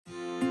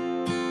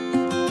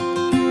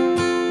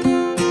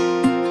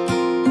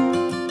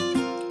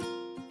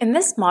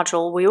this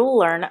module, we will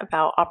learn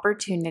about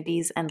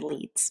opportunities and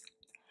leads.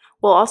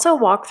 We'll also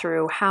walk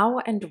through how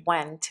and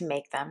when to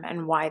make them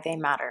and why they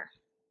matter.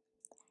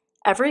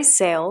 Every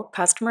sale,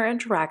 customer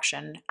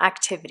interaction,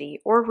 activity,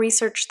 or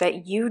research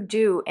that you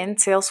do in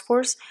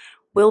Salesforce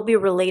will be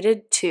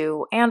related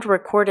to and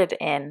recorded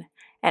in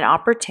an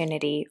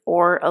opportunity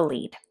or a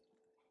lead.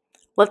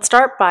 Let's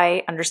start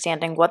by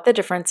understanding what the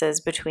difference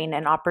is between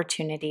an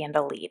opportunity and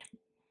a lead.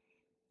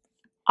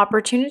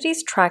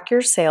 Opportunities track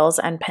your sales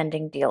and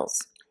pending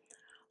deals.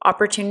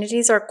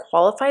 Opportunities are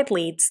qualified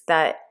leads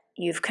that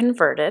you've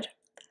converted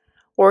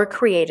or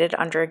created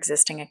under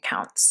existing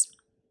accounts.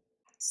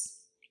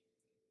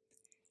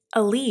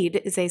 A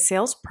lead is a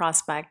sales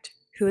prospect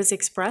who has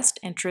expressed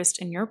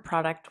interest in your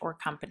product or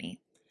company.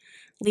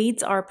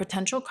 Leads are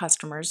potential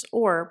customers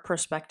or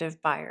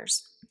prospective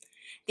buyers.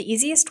 The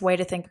easiest way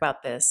to think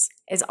about this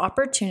is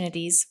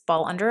opportunities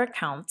fall under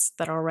accounts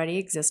that already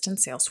exist in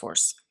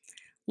Salesforce.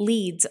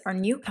 Leads are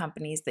new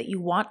companies that you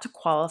want to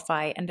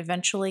qualify and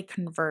eventually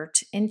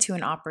convert into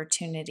an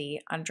opportunity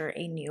under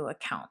a new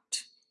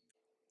account.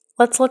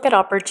 Let's look at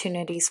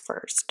opportunities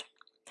first.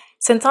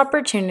 Since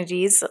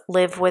opportunities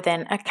live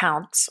within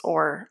accounts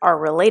or are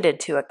related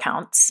to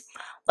accounts,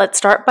 let's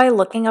start by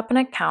looking up an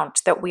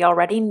account that we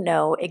already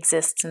know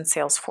exists in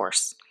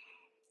Salesforce.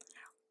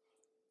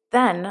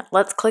 Then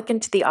let's click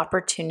into the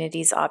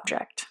Opportunities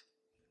object.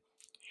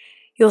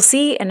 You'll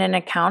see in an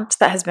account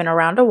that has been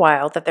around a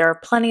while that there are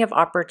plenty of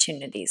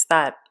opportunities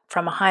that,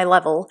 from a high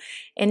level,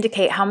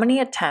 indicate how many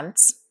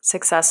attempts,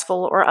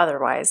 successful or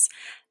otherwise,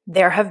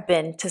 there have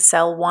been to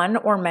sell one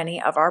or many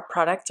of our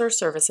products or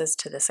services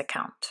to this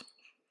account.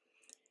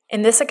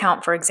 In this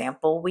account, for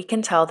example, we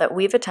can tell that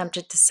we've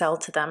attempted to sell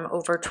to them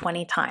over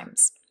 20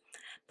 times.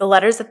 The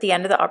letters at the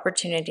end of the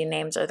opportunity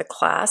names are the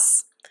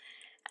class,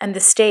 and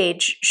the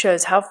stage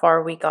shows how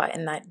far we got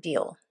in that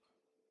deal.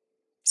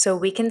 So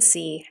we can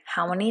see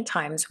how many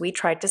times we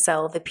tried to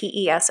sell the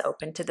PES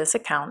Open to this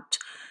account,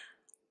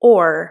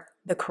 or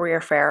the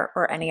career fair,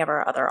 or any of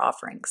our other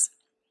offerings.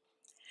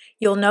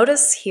 You'll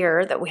notice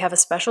here that we have a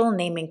special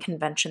naming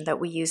convention that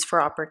we use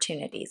for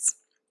opportunities.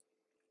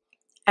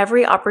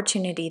 Every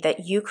opportunity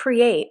that you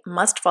create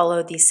must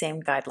follow these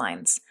same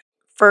guidelines.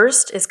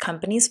 First is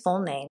company's full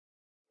name,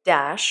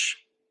 dash,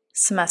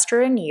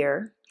 semester and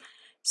year.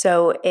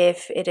 So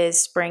if it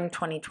is spring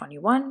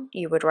 2021,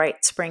 you would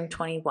write spring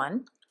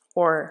 21,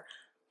 or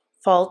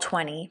fall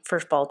 20 for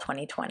fall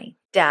 2020,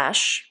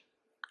 dash,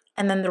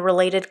 and then the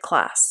related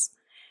class.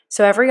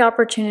 So every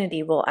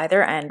opportunity will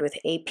either end with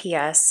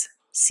APS,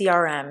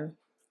 CRM,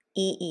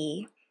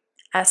 EE,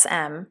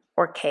 SM,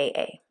 or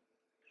KA.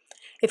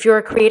 If you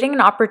are creating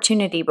an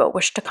opportunity but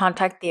wish to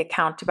contact the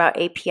account about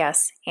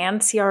APS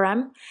and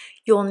CRM,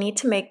 you will need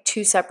to make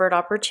two separate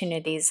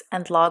opportunities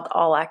and log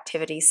all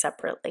activities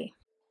separately.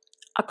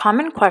 A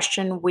common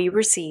question we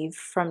receive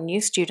from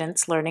new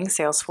students learning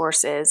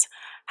Salesforce is,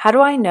 how do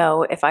I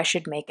know if I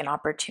should make an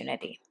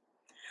opportunity?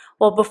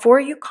 Well, before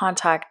you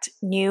contact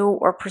new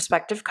or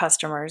prospective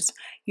customers,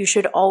 you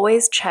should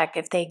always check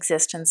if they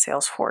exist in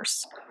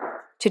Salesforce.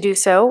 To do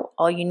so,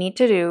 all you need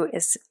to do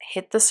is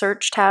hit the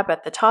search tab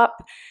at the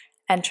top,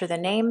 enter the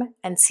name,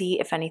 and see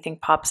if anything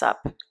pops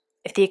up.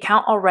 If the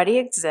account already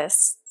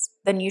exists,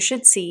 then you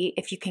should see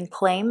if you can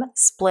claim,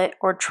 split,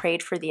 or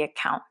trade for the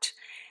account.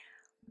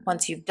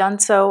 Once you've done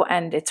so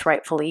and it's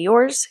rightfully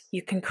yours,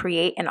 you can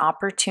create an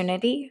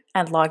opportunity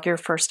and log your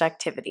first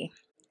activity.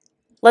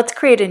 Let's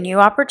create a new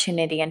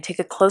opportunity and take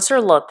a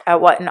closer look at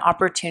what an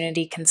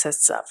opportunity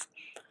consists of.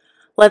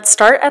 Let's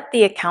start at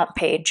the account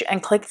page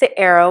and click the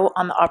arrow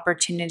on the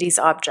Opportunities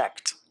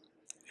object.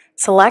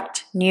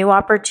 Select New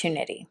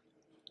Opportunity.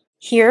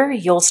 Here,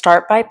 you'll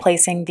start by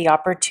placing the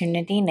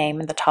opportunity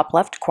name in the top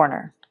left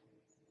corner.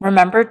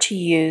 Remember to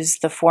use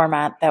the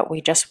format that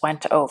we just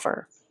went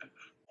over.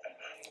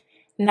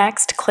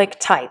 Next, click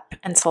Type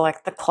and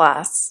select the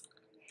class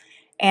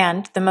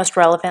and the most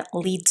relevant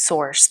lead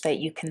source that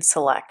you can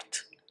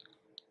select.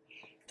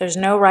 There's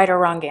no right or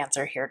wrong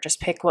answer here, just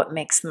pick what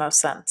makes the most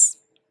sense.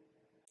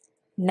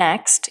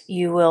 Next,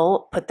 you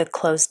will put the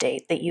close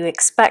date that you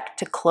expect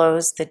to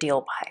close the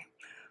deal by.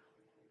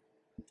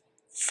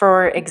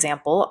 For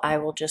example, I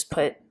will just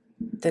put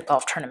the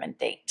golf tournament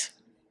date.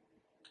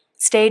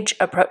 Stage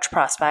Approach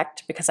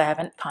Prospect because I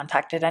haven't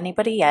contacted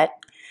anybody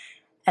yet,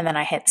 and then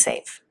I hit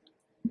Save.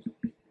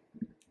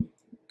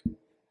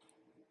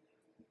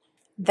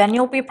 Then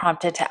you'll be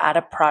prompted to add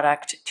a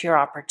product to your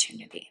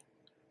opportunity.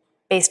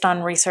 Based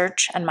on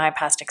research and my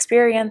past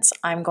experience,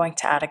 I'm going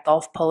to add a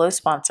golf polo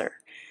sponsor.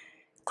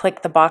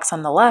 Click the box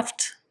on the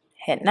left,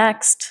 hit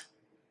Next,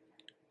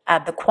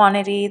 add the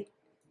quantity,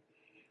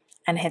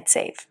 and hit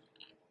Save.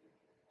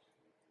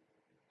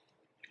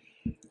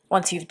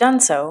 Once you've done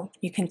so,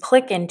 you can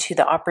click into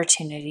the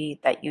opportunity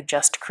that you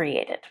just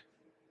created.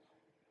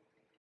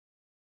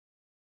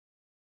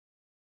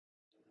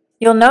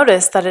 You'll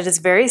notice that it is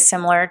very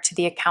similar to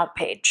the account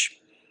page.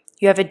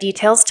 You have a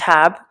Details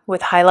tab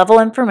with high-level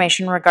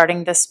information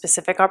regarding this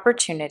specific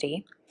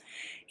opportunity.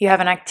 You have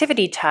an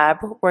Activity tab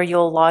where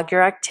you'll log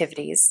your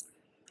activities,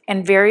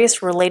 and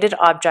various related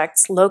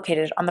objects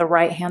located on the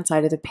right-hand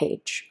side of the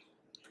page.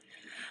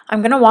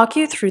 I'm going to walk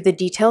you through the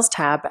Details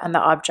tab and the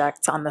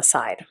objects on the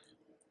side.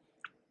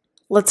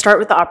 Let's start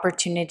with the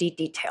opportunity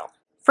detail.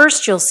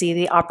 First, you'll see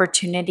the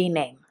opportunity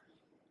name.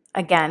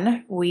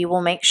 Again, we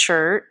will make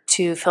sure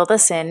to fill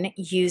this in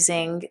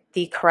using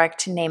the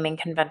correct naming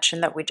convention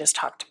that we just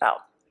talked about.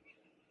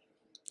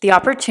 The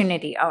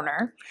opportunity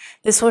owner.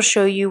 This will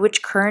show you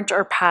which current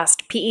or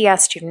past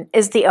PES student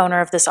is the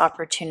owner of this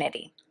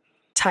opportunity.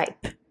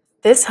 Type.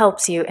 This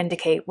helps you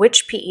indicate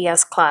which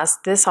PES class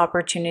this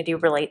opportunity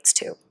relates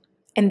to.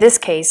 In this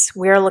case,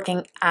 we are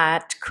looking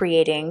at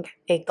creating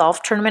a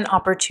golf tournament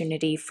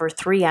opportunity for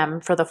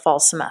 3M for the fall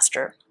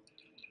semester.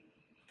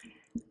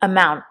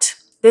 Amount.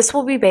 This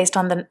will be based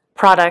on the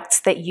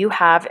products that you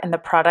have in the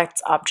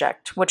products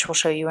object, which we'll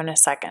show you in a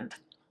second.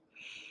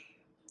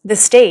 The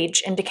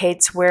stage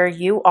indicates where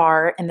you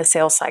are in the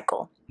sales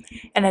cycle.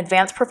 In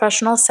advanced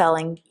professional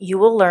selling, you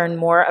will learn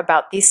more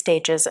about these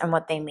stages and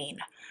what they mean.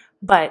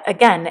 But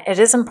again, it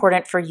is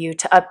important for you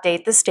to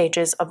update the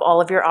stages of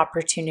all of your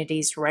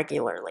opportunities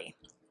regularly.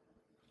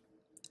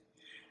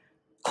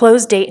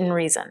 Close date and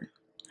reason.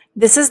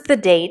 This is the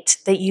date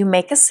that you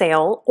make a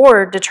sale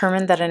or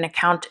determine that an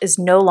account is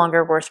no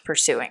longer worth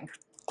pursuing.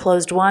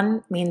 Closed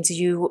won means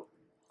you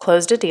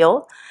closed a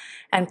deal,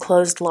 and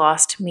closed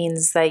lost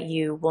means that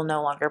you will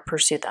no longer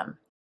pursue them.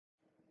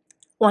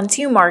 Once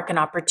you mark an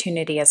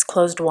opportunity as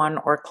closed won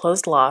or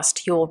closed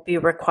lost, you will be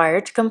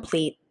required to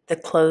complete the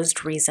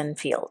closed reason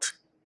field.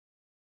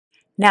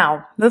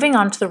 Now, moving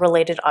on to the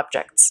related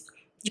objects.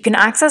 You can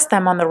access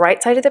them on the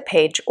right side of the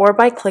page or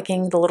by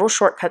clicking the little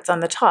shortcuts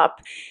on the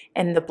top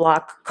in the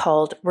block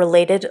called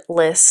Related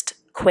List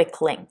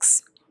Quick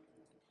Links.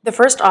 The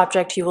first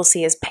object you will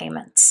see is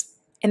Payments.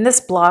 In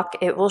this block,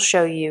 it will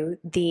show you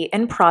the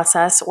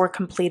in-process or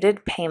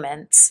completed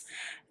payments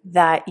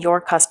that your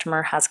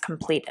customer has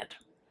completed.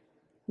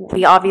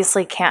 We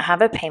obviously can't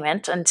have a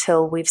payment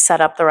until we've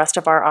set up the rest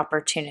of our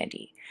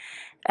opportunity.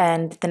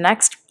 And the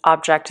next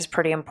object is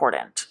pretty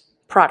important,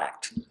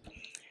 Product.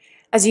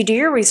 As you do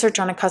your research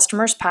on a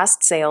customer's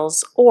past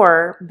sales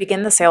or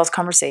begin the sales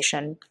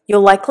conversation,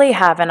 you'll likely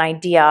have an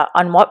idea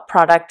on what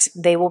product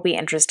they will be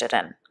interested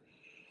in.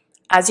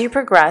 As you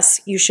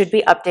progress, you should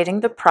be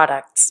updating the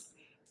products.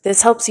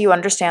 This helps you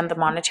understand the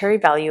monetary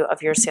value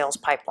of your sales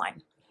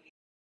pipeline.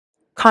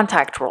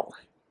 Contact role.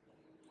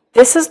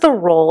 This is the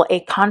role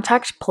a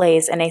contact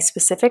plays in a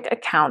specific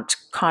account,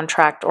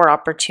 contract, or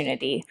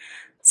opportunity,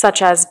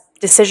 such as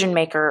decision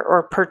maker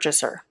or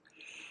purchaser.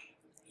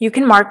 You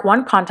can mark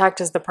one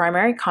contact as the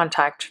primary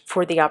contact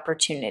for the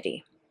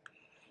opportunity.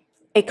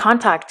 A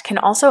contact can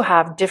also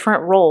have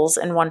different roles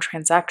in one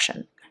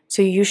transaction,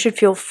 so you should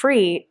feel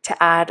free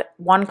to add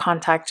one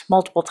contact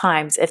multiple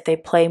times if they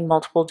play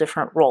multiple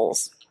different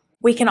roles.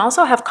 We can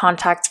also have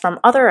contacts from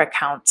other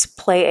accounts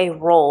play a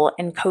role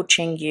in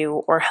coaching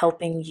you or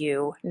helping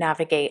you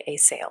navigate a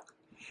sale.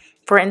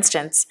 For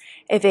instance,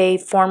 if a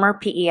former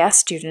PES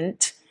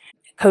student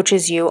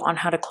coaches you on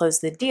how to close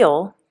the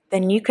deal,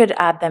 then you could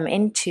add them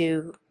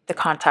into the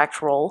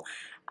contact role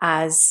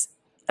as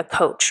a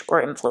coach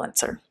or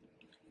influencer.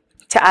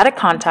 To add a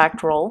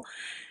contact role,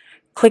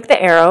 click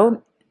the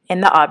arrow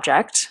in the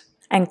object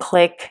and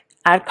click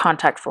Add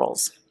Contact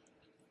Roles.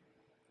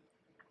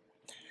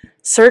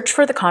 Search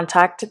for the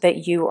contact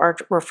that you are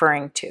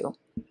referring to.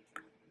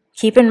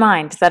 Keep in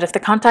mind that if the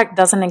contact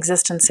doesn't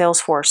exist in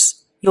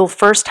Salesforce, you'll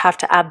first have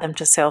to add them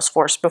to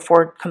Salesforce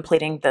before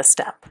completing this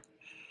step.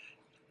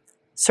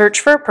 Search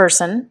for a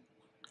person,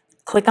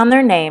 click on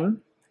their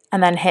name,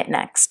 and then hit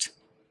Next.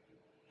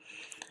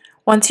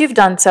 Once you've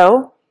done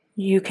so,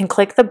 you can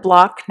click the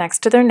block next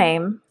to their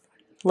name,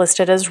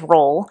 listed as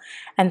role,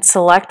 and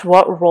select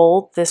what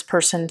role this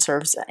person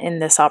serves in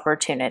this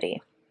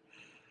opportunity.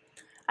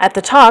 At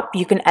the top,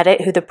 you can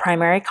edit who the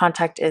primary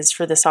contact is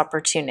for this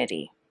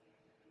opportunity,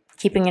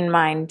 keeping in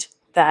mind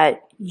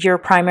that your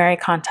primary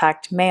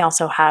contact may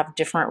also have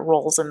different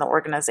roles in the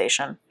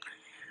organization.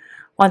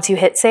 Once you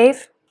hit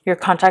Save, your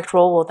contact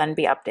role will then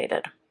be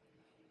updated.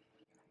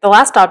 The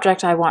last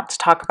object I want to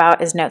talk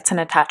about is Notes and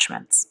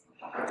Attachments.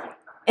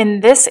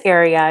 In this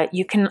area,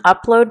 you can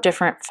upload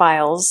different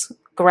files,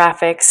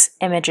 graphics,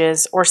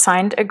 images, or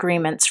signed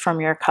agreements from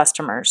your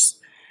customers.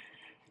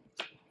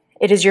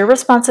 It is your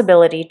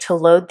responsibility to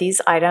load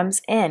these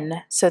items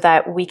in so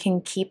that we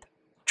can keep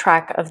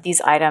track of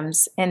these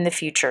items in the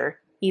future,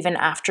 even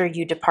after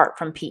you depart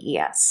from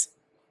PES.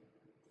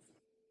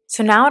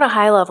 So now at a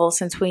high level,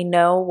 since we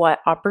know what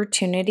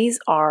opportunities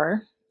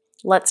are,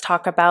 let's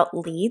talk about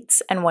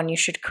leads and when you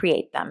should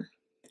create them.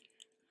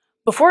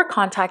 Before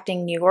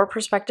contacting new or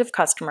prospective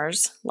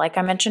customers, like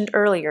I mentioned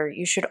earlier,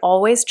 you should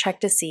always check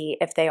to see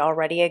if they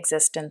already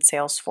exist in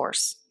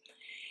Salesforce.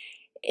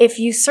 If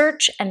you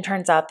search and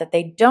turns out that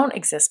they don't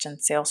exist in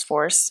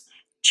Salesforce,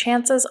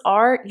 chances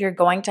are you're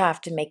going to have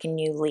to make a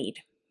new lead.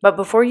 But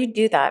before you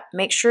do that,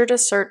 make sure to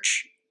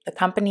search the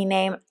company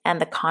name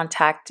and the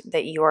contact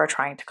that you are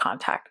trying to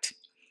contact.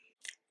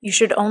 You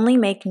should only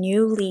make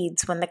new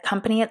leads when the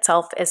company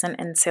itself isn't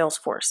in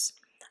Salesforce.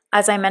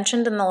 As I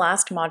mentioned in the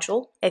last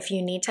module, if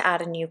you need to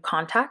add a new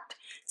contact,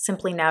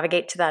 simply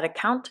navigate to that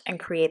account and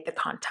create the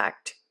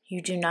contact.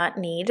 You do not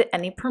need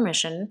any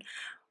permission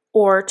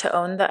or to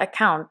own the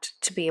account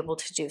to be able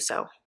to do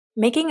so.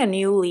 Making a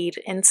new lead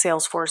in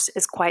Salesforce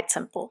is quite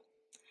simple.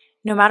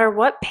 No matter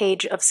what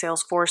page of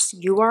Salesforce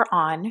you are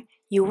on,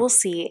 you will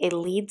see a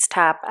Leads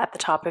tab at the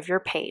top of your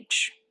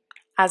page,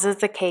 as is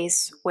the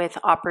case with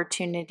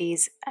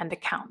opportunities and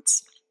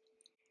accounts.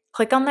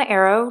 Click on the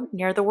arrow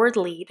near the word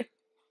lead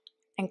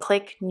and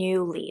click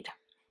New Lead.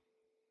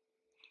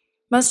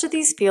 Most of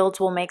these fields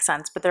will make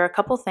sense, but there are a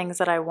couple things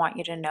that I want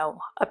you to know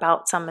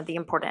about some of the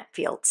important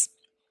fields.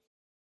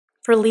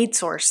 For lead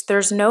source,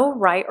 there's no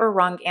right or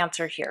wrong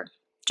answer here.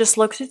 Just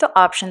look through the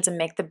options and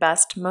make the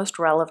best, most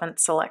relevant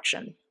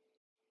selection.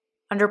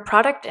 Under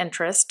product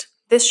interest,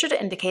 this should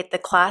indicate the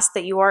class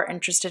that you are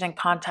interested in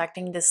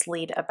contacting this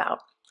lead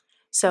about.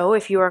 So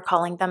if you are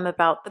calling them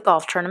about the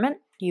golf tournament,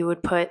 you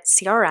would put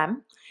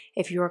CRM.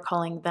 If you are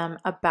calling them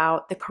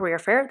about the career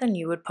fair, then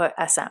you would put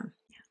SM.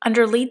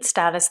 Under lead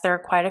status, there are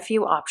quite a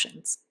few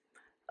options: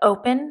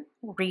 open,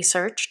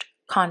 researched,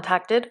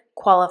 contacted,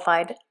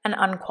 qualified, and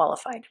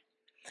unqualified.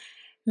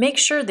 Make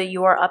sure that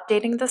you are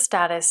updating the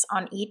status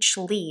on each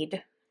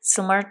lead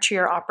similar to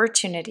your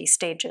opportunity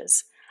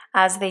stages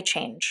as they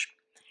change.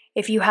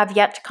 If you have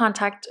yet to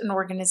contact an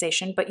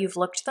organization but you've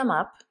looked them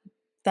up,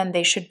 then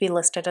they should be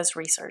listed as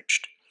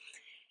researched.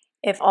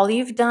 If all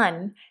you've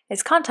done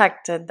is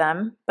contacted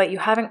them, but you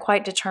haven't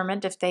quite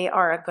determined if they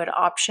are a good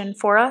option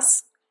for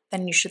us,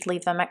 then you should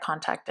leave them at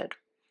contacted.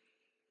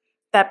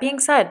 That being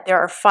said, there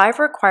are 5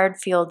 required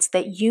fields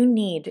that you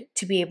need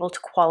to be able to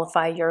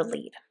qualify your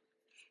lead.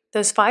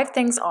 Those 5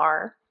 things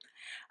are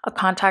a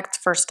contact's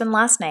first and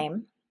last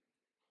name,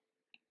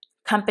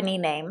 company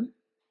name,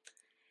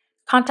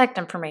 contact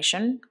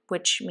information,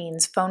 which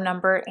means phone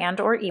number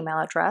and/or email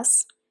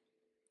address,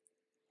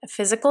 a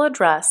physical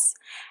address,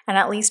 and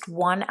at least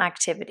one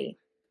activity.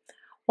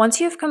 Once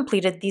you have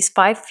completed these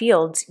 5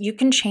 fields, you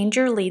can change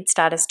your lead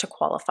status to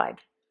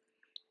qualified.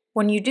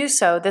 When you do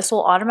so, this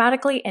will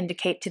automatically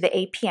indicate to the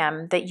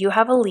APM that you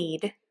have a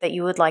lead that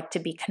you would like to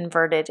be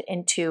converted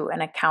into an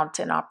account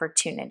and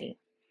opportunity.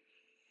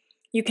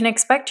 You can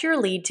expect your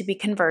lead to be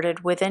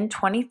converted within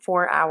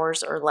 24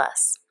 hours or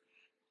less.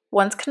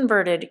 Once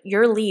converted,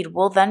 your lead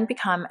will then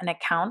become an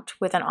account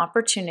with an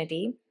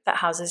opportunity that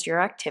houses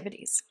your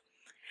activities.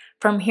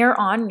 From here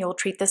on, you'll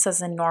treat this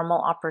as a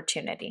normal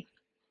opportunity.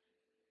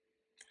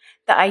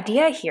 The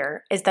idea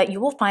here is that you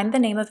will find the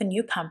name of a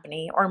new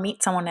company or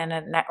meet someone in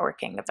a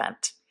networking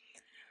event.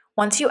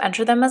 Once you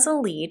enter them as a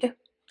lead,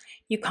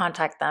 you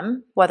contact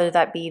them, whether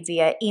that be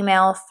via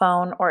email,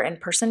 phone, or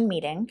in-person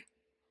meeting,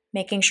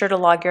 making sure to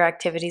log your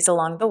activities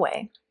along the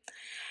way.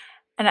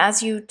 And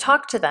as you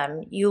talk to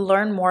them, you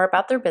learn more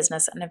about their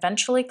business and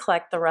eventually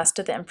collect the rest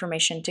of the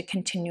information to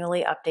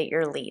continually update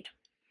your lead.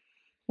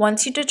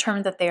 Once you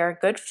determine that they are a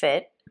good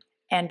fit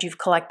and you've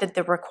collected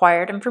the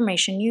required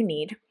information you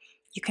need,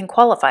 you can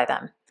qualify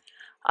them.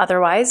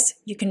 Otherwise,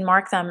 you can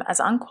mark them as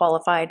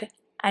unqualified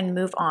and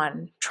move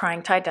on,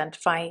 trying to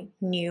identify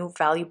new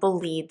valuable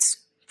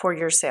leads for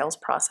your sales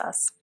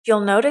process.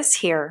 You'll notice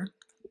here,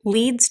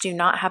 leads do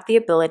not have the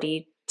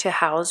ability to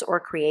house or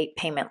create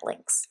payment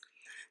links.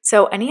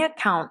 So any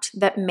account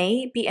that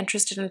may be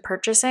interested in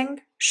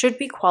purchasing should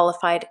be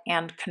qualified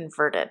and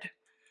converted.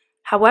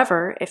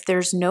 However, if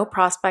there's no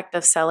prospect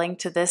of selling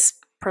to this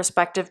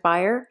prospective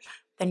buyer,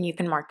 then you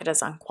can mark it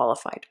as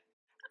unqualified.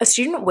 A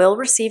student will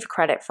receive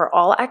credit for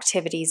all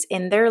activities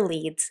in their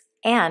leads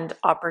and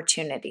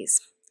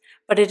opportunities,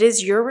 but it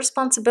is your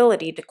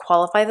responsibility to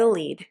qualify the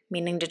lead,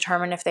 meaning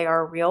determine if they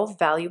are a real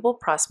valuable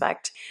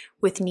prospect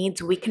with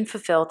needs we can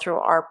fulfill through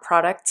our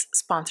products,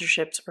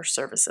 sponsorships, or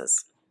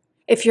services.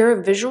 If you're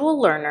a visual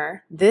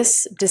learner,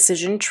 this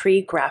decision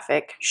tree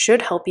graphic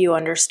should help you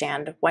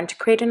understand when to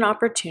create an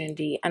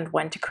opportunity and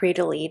when to create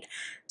a lead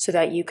so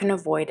that you can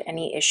avoid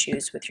any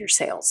issues with your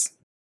sales.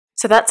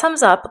 So that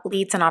sums up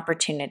leads and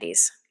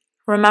opportunities.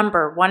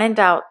 Remember, when in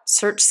doubt,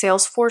 search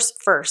Salesforce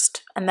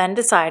first and then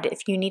decide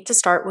if you need to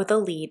start with a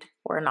lead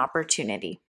or an opportunity.